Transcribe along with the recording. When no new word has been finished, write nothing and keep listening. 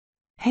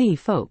Hey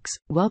folks,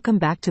 welcome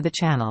back to the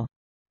channel.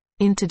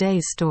 In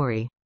today's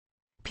story,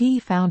 P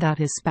found out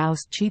his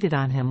spouse cheated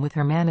on him with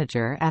her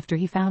manager after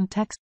he found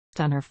text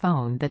on her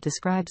phone that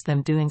describes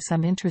them doing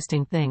some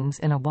interesting things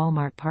in a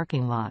Walmart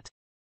parking lot.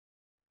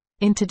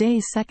 In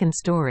today's second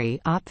story,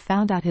 Op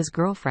found out his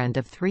girlfriend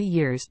of 3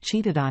 years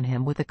cheated on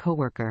him with a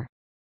coworker.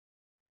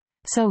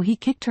 So he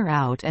kicked her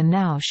out and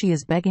now she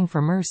is begging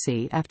for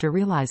mercy after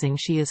realizing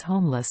she is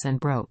homeless and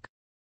broke.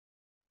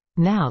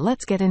 Now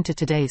let's get into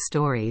today's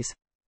stories.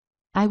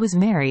 I was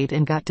married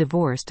and got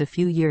divorced a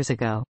few years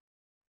ago.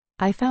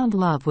 I found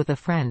love with a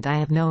friend I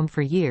have known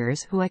for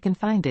years who I can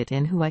find it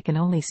in, who I can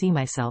only see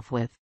myself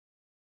with.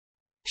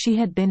 She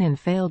had been in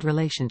failed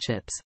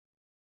relationships.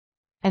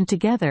 And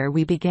together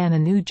we began a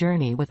new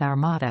journey with our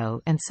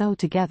motto, and so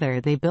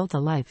together they built a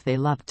life they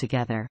loved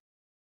together.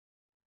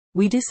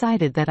 We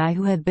decided that I,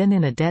 who had been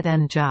in a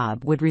dead-end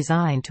job, would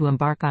resign to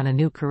embark on a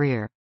new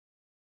career.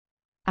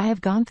 I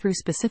have gone through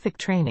specific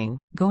training,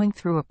 going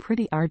through a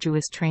pretty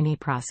arduous trainee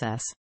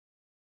process.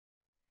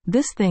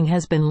 This thing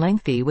has been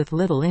lengthy with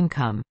little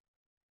income.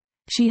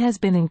 She has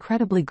been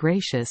incredibly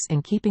gracious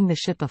in keeping the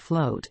ship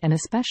afloat, and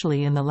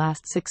especially in the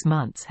last 6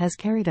 months has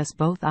carried us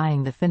both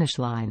eyeing the finish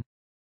line.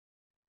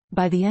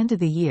 By the end of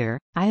the year,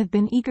 I have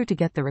been eager to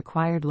get the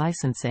required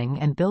licensing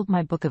and build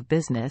my book of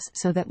business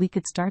so that we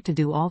could start to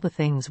do all the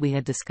things we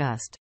had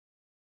discussed.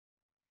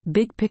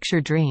 Big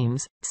picture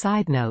dreams.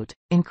 Side note,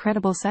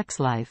 incredible sex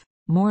life,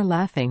 more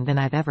laughing than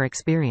I've ever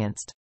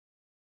experienced.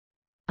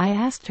 I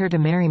asked her to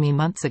marry me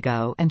months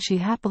ago and she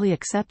happily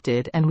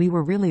accepted, and we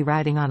were really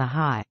riding on a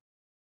high.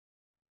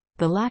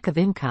 The lack of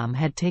income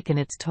had taken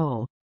its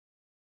toll.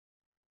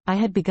 I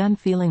had begun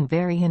feeling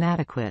very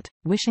inadequate,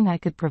 wishing I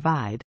could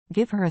provide,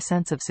 give her a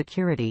sense of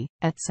security,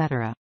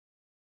 etc.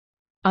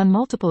 On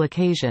multiple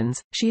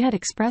occasions, she had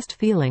expressed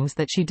feelings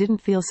that she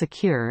didn't feel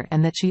secure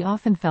and that she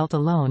often felt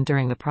alone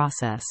during the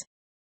process.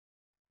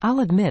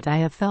 I'll admit I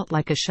have felt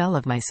like a shell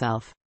of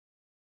myself.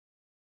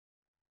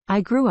 I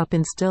grew up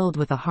instilled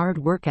with a hard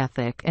work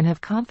ethic and have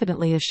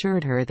confidently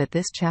assured her that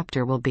this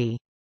chapter will be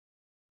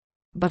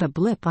but a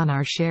blip on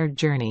our shared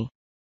journey.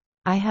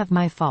 I have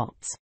my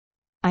faults.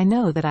 I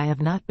know that I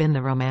have not been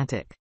the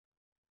romantic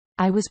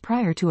I was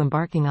prior to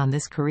embarking on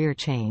this career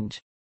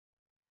change.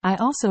 I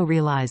also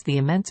realize the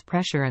immense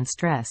pressure and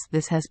stress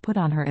this has put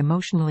on her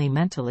emotionally,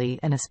 mentally,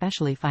 and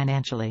especially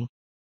financially.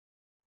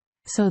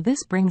 So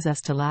this brings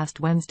us to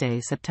last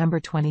Wednesday, September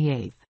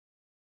 28th.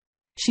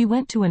 She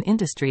went to an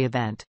industry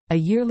event, a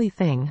yearly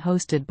thing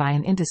hosted by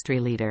an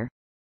industry leader.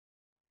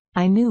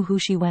 I knew who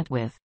she went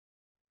with.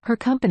 Her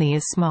company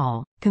is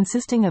small,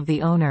 consisting of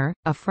the owner,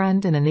 a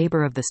friend and a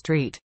neighbor of the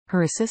street,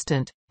 her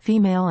assistant,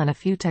 female, and a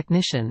few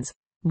technicians.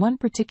 One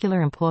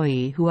particular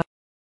employee who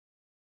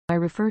I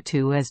refer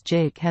to as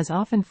Jake has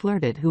often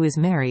flirted, who is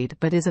married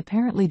but is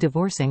apparently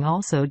divorcing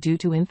also due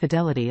to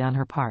infidelity on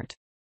her part.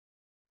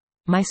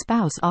 My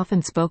spouse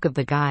often spoke of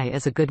the guy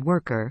as a good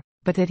worker,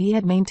 but that he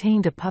had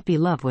maintained a puppy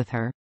love with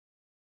her.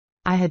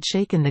 I had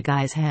shaken the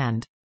guy's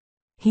hand.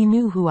 He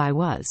knew who I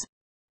was.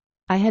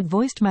 I had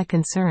voiced my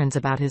concerns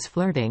about his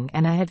flirting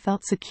and I had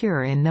felt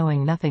secure in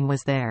knowing nothing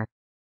was there.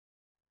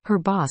 Her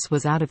boss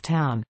was out of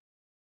town.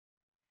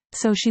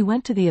 So she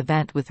went to the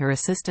event with her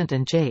assistant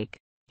and Jake.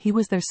 He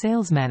was their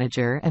sales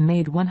manager and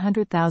made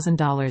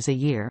 $100,000 a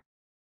year.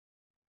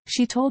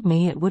 She told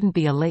me it wouldn't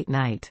be a late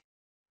night.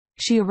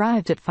 She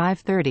arrived at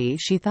 5:30.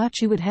 She thought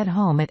she would head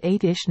home at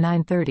 8-ish.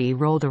 9:30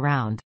 rolled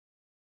around.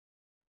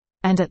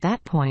 And at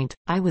that point,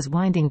 I was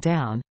winding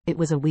down. It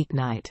was a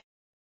weeknight.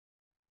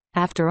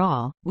 After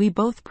all, we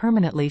both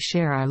permanently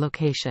share our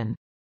location.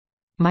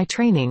 My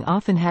training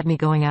often had me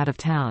going out of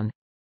town.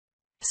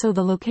 So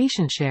the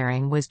location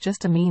sharing was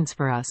just a means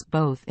for us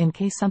both in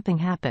case something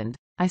happened.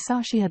 I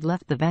saw she had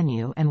left the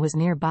venue and was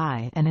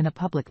nearby and in a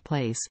public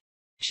place.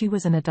 She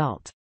was an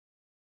adult.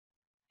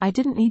 I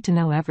didn't need to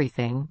know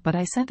everything, but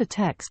I sent a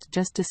text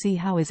just to see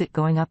how is it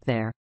going up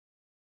there.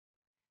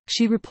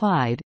 She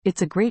replied,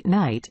 it's a great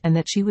night and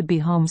that she would be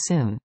home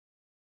soon.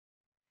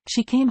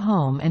 She came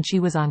home and she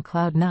was on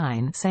cloud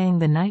 9, saying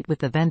the night with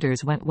the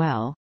vendors went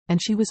well,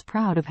 and she was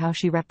proud of how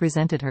she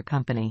represented her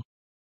company.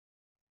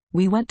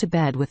 We went to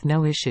bed with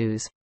no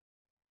issues.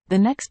 The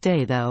next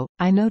day though,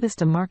 I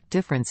noticed a marked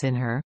difference in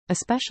her,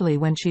 especially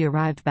when she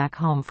arrived back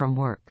home from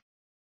work.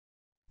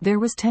 There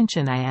was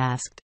tension. I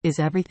asked, is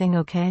everything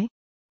okay?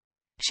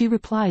 She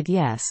replied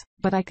yes,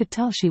 but I could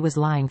tell she was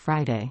lying.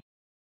 Friday.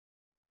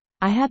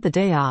 I had the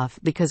day off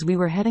because we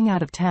were heading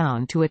out of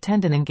town to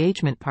attend an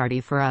engagement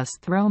party for us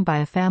thrown by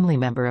a family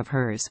member of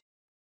hers.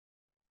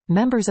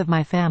 Members of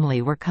my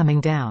family were coming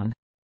down.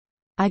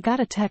 I got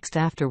a text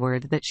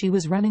afterward that she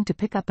was running to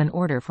pick up an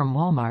order from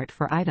Walmart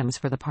for items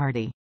for the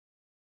party.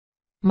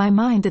 My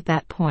mind at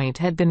that point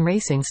had been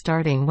racing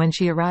starting when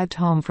she arrived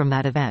home from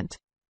that event.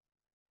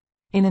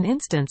 In an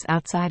instance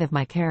outside of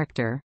my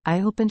character,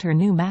 I opened her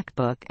new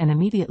MacBook and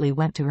immediately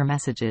went to her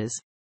messages.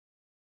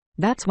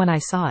 That's when I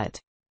saw it.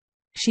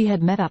 She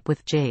had met up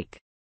with Jake.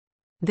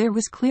 There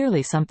was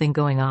clearly something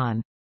going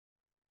on.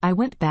 I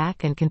went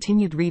back and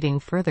continued reading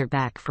further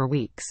back for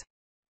weeks.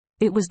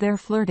 It was their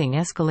flirting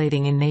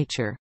escalating in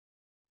nature.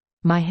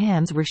 My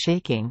hands were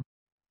shaking.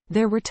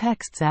 There were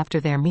texts after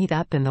their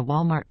meet-up in the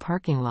Walmart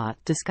parking lot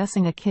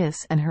discussing a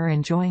kiss and her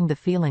enjoying the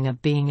feeling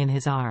of being in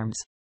his arms.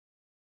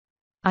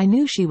 I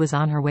knew she was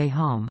on her way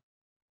home.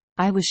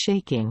 I was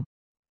shaking.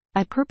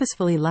 I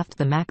purposefully left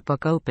the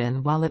MacBook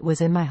open while it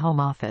was in my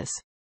home office.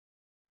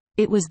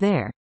 It was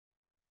there.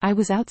 I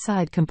was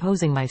outside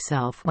composing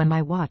myself when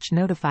my watch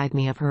notified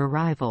me of her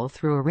arrival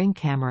through a Ring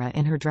camera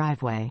in her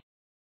driveway.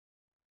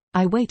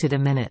 I waited a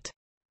minute.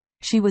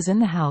 She was in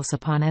the house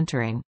upon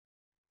entering.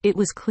 It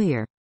was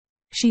clear.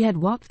 She had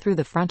walked through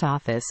the front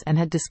office and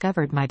had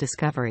discovered my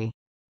discovery.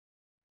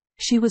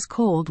 She was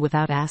cold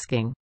without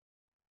asking.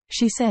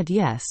 She said,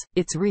 "Yes,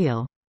 it's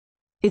real.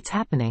 It's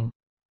happening."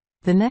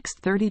 The next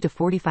 30 to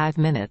 45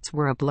 minutes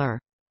were a blur.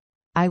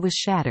 I was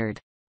shattered.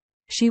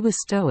 She was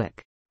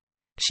stoic.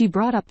 She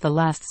brought up the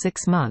last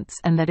 6 months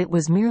and that it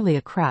was merely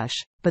a crush,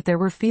 but there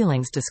were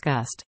feelings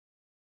discussed.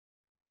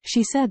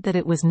 She said that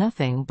it was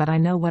nothing, but I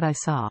know what I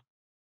saw.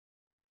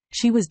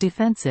 She was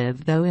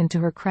defensive, though to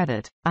her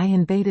credit, I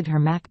invaded her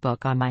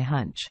MacBook on my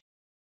hunch.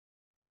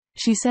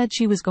 She said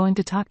she was going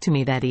to talk to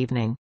me that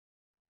evening.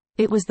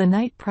 It was the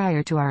night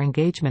prior to our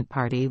engagement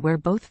party where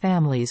both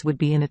families would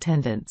be in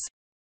attendance.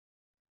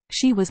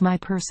 She was my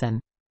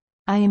person.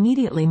 I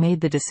immediately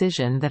made the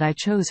decision that I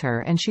chose her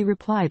and she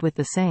replied with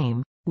the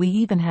same. We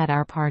even had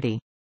our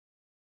party.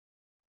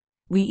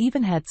 We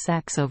even had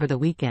sex over the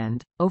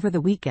weekend.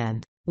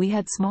 We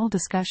had small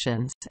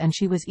discussions, and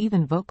she was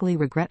even vocally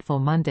regretful.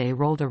 Monday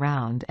rolled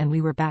around and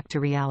we were back to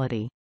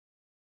reality.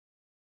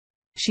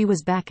 She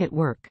was back at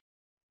work.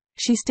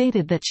 She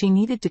stated that she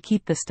needed to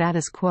keep the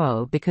status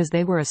quo because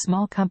they were a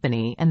small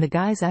company and the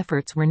guy's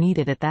efforts were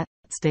needed at that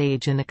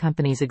stage in the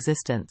company's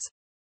existence.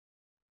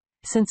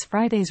 Since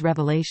Friday's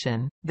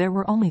revelation, there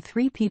were only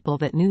 3 people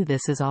that knew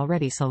this is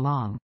already so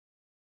long.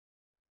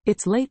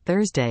 It's late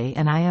Thursday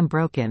and I am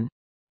broken.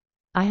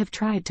 I have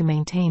tried to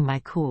maintain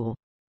my cool.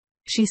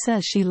 She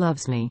says she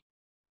loves me.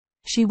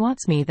 She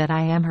wants me, that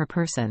I am her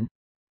person.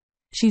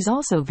 She's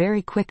also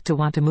very quick to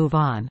want to move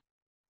on.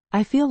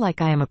 I feel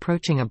like I am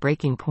approaching a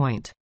breaking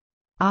point.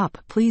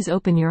 Please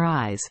open your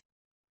eyes.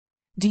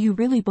 Do you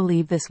really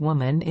believe this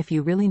woman? If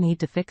you really need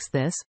to fix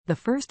this, the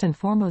first and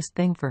foremost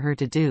thing for her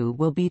to do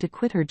will be to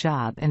quit her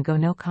job and go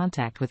no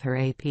contact with her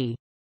AP.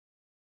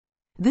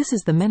 This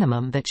is the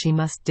minimum that she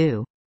must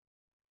do.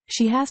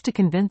 She has to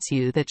convince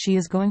you that she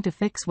is going to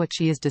fix what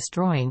she is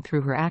destroying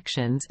through her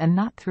actions and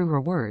not through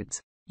her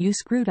words. You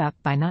screwed up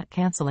by not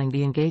canceling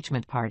the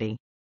engagement party.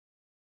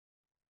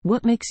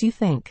 What makes you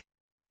think?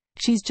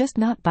 She's just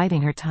not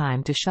biding her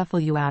time to shuffle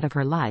you out of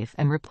her life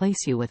and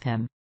replace you with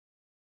him.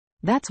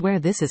 That's where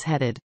this is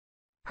headed.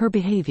 Her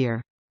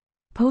behavior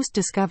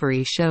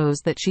post-discovery shows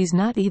that she's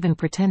not even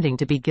pretending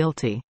to be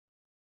guilty.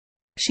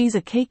 She's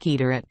a cake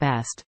eater at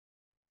best.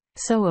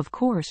 So of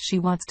course she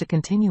wants to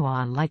continue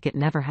on like it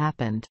never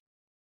happened.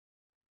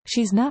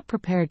 She's not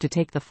prepared to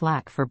take the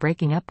flack for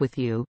breaking up with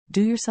you.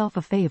 Do yourself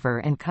a favor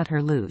and cut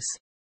her loose.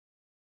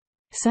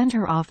 Send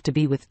her off to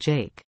be with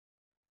Jake.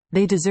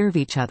 They deserve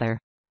each other.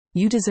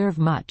 You deserve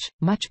much,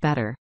 much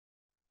better.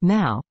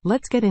 Now,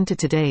 let's get into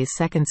today's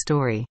second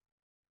story.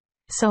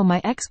 So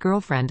my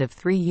ex-girlfriend of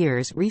 3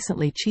 years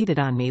recently cheated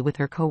on me with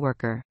her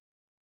coworker.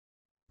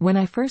 When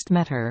I first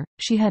met her,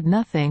 she had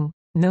nothing,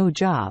 no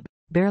job,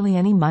 barely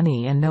any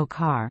money and no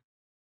car.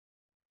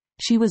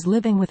 She was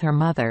living with her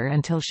mother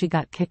until she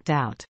got kicked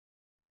out.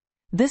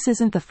 This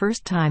isn't the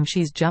first time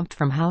she's jumped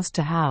from house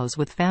to house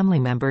with family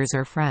members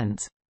or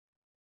friends.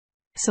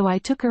 So I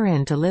took her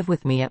in to live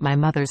with me at my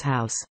mother's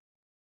house.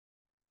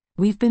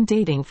 We've been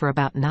dating for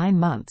about 9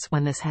 months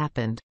when this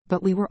happened,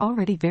 but we were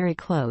already very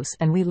close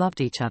and we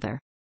loved each other.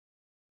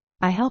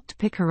 I helped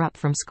pick her up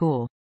from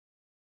school.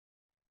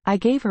 I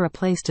gave her a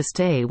place to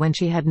stay when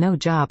she had no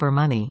job or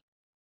money.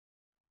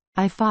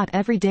 I fought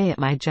every day at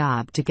my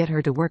job to get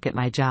her to work at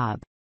my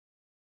job.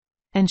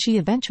 And she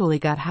eventually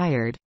got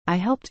hired. I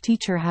helped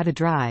teach her how to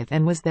drive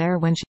and was there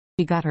when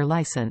she got her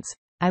license.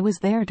 I was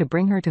there to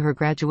bring her to her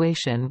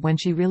graduation when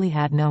she really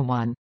had no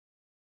one.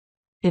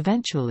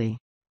 Eventually,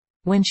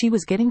 when she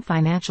was getting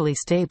financially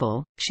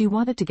stable, she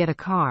wanted to get a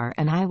car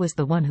and I was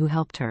the one who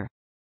helped her.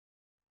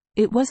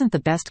 It wasn't the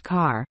best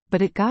car,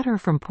 but it got her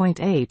from point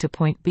A to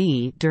point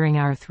B. During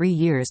our 3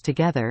 years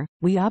together,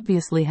 we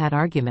obviously had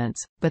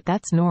arguments, but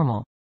that's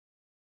normal.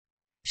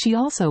 She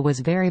also was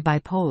very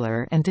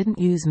bipolar and didn't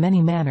use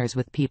many manners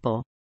with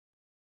people.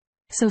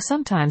 So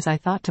sometimes I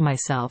thought to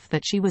myself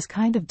that she was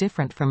kind of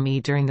different from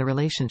me during the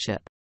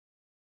relationship.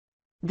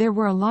 There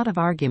were a lot of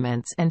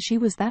arguments and she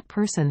was that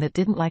person that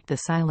didn't like the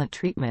silent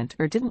treatment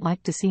or didn't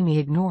like to see me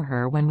ignore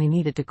her when we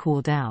needed to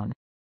cool down.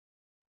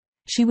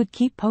 She would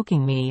keep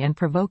poking me and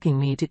provoking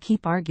me to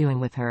keep arguing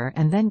with her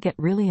and then get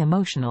really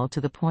emotional to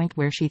the point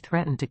where she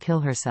threatened to kill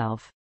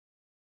herself.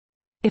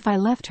 If I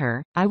left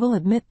her, I will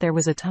admit there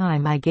was a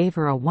time I gave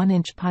her a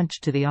 1-inch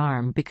punch to the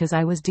arm because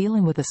I was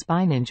dealing with a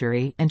spine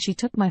injury and she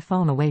took my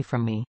phone away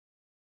from me.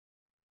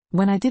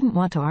 When I didn't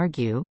want to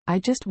argue, I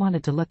just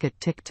wanted to look at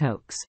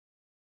TikToks.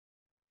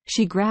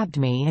 She grabbed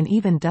me and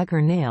even dug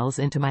her nails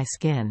into my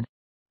skin.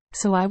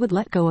 so I would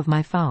let go of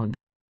my phone.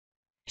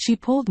 She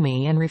pulled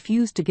me and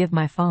refused to give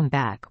my phone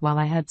back while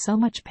I had so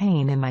much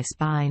pain in my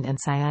spine and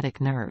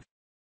sciatic nerve.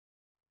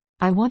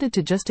 I wanted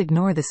to just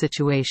ignore the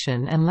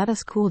situation and let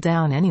us cool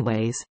down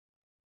anyways.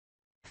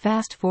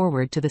 Fast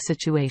forward to the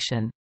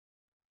situation.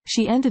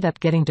 She ended up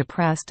getting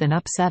depressed and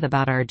upset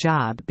about our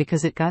job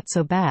because it got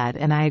so bad,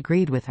 and I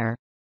agreed with her.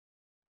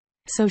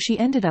 So she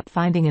ended up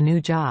finding a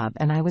new job,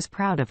 and I was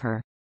proud of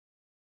her.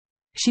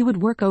 She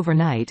would work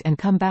overnight and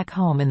come back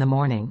home in the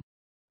morning.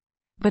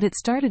 But it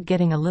started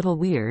getting a little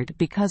weird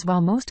because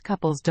while most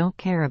couples don't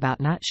care about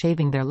not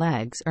shaving their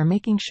legs or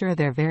making sure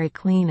they're very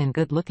clean and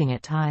good looking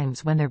at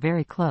times when they're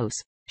very close,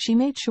 she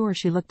made sure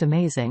she looked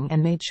amazing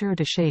and made sure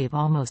to shave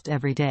almost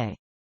every day.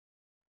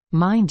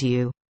 Mind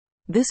you,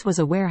 this was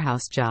a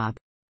warehouse job.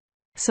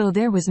 So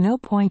there was no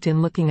point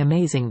in looking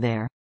amazing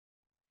there.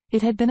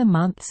 It had been a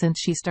month since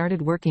she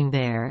started working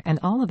there, and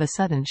all of a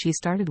sudden she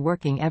started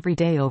working every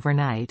day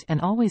overnight and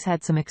always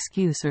had some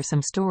excuse or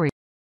some story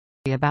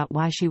about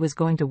why she was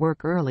going to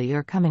work early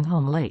or coming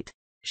home late.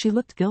 She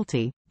looked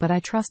guilty, but I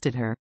trusted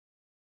her.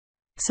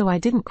 So I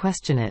didn't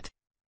question it.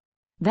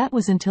 That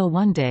was until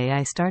one day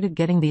I started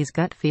getting these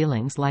gut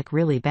feelings like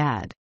really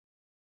bad.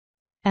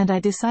 And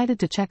I decided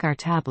to check our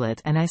tablet,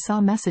 and I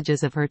saw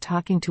messages of her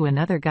talking to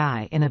another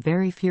guy in a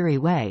very fury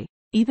way,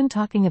 even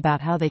talking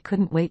about how they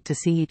couldn't wait to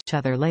see each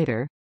other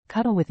later,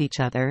 cuddle with each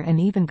other,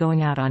 and even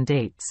going out on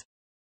dates.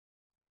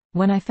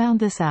 When I found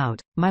this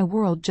out, my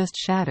world just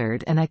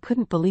shattered, and I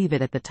couldn't believe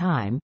it at the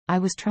time. I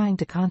was trying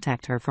to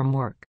contact her from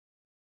work.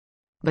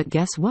 But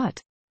guess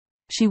what?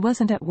 She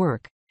wasn't at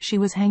work, she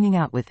was hanging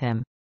out with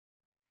him.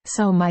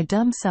 So my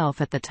dumb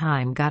self at the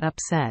time got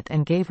upset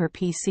and gave her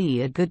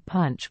PC a good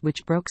punch,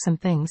 which broke some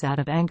things out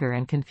of anger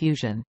and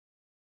confusion.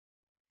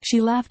 She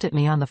laughed at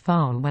me on the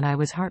phone when I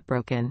was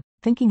heartbroken,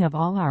 thinking of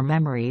all our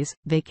memories,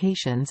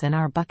 vacations, and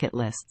our bucket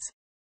lists.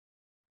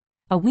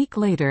 A week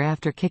later,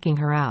 after kicking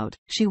her out,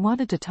 she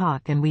wanted to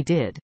talk, and we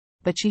did,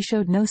 but she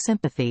showed no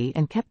sympathy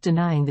and kept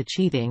denying the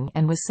cheating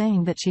and was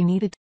saying that she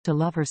needed to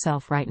love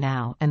herself right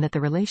now and that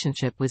the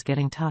relationship was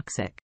getting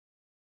toxic.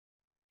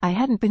 I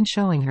hadn't been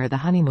showing her the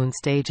honeymoon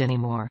stage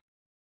anymore.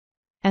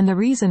 And the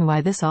reason why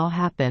this all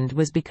happened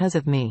was because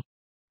of me.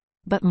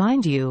 But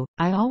mind you,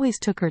 I always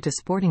took her to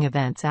sporting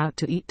events, out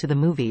to eat, to the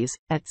movies,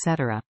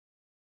 etc.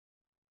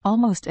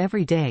 Almost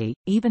every day,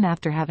 even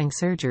after having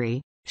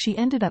surgery. She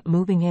ended up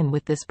moving in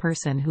with this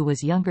person who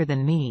was younger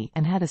than me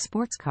and had a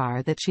sports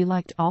car that she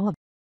liked all of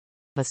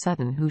a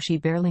sudden, who she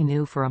barely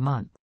knew for a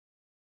month.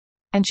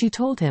 And she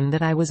told him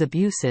that I was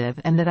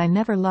abusive and that I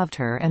never loved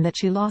her and that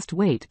she lost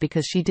weight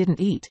because she didn't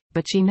eat,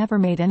 but she never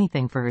made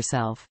anything for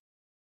herself.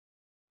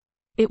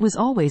 It was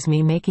always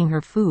me making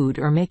her food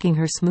or making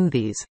her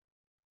smoothies.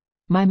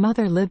 My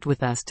mother lived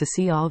with us to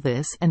see all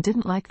this and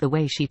didn't like the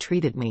way she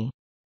treated me.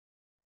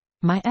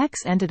 My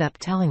ex ended up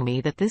telling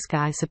me that this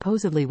guy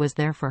supposedly was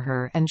there for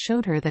her and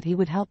showed her that he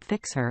would help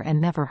fix her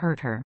and never hurt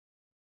her.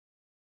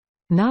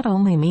 Not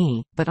only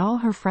me, but all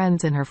her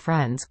friends and her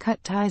friends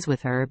cut ties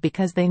with her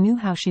because they knew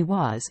how she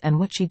was, and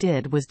what she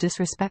did was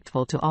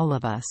disrespectful to all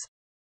of us.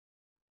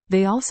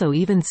 They also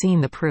even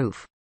seen the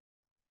proof.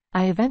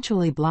 I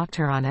eventually blocked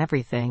her on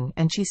everything,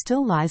 and she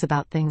still lies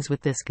about things with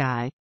this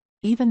guy,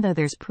 even though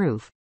there's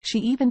proof. She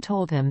even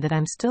told him that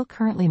I'm still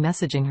currently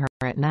messaging her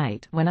at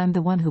night when I'm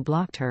the one who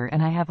blocked her,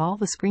 and I have all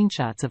the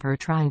screenshots of her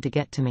trying to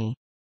get to me.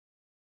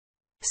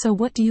 So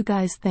what do you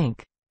guys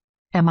think?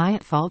 Am I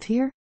at fault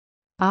here?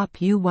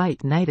 You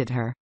white knighted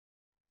her.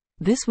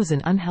 This was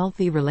an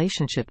unhealthy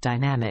relationship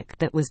dynamic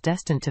that was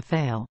destined to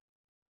fail.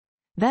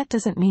 That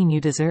doesn't mean you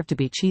deserve to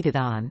be cheated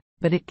on,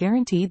 but it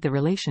guaranteed the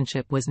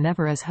relationship was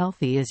never as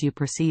healthy as you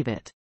perceive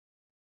it.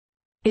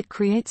 It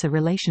creates a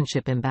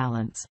relationship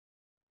imbalance.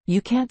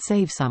 You can't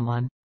save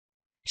someone.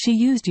 She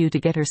used you to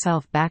get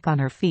herself back on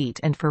her feet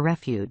and for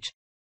refuge.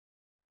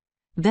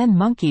 Then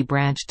monkey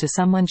branched to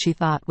someone she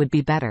thought would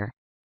be better.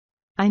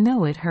 I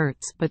know it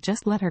hurts, but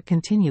just let her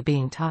continue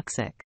being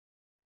toxic.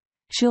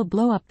 She'll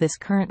blow up this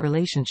current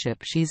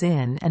relationship she's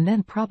in and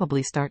then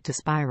probably start to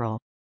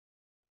spiral.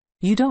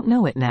 You don't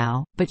know it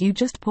now, but you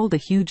just pulled a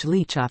huge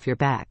leech off your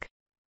back.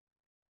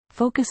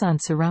 Focus on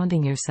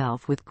surrounding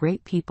yourself with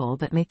great people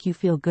that make you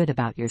feel good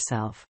about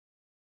yourself.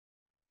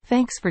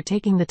 Thanks for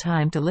taking the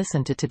time to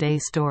listen to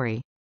today's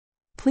story.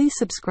 Please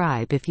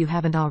subscribe if you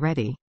haven't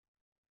already.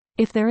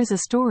 If there is a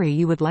story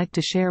you would like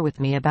to share with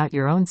me about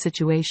your own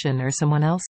situation or someone else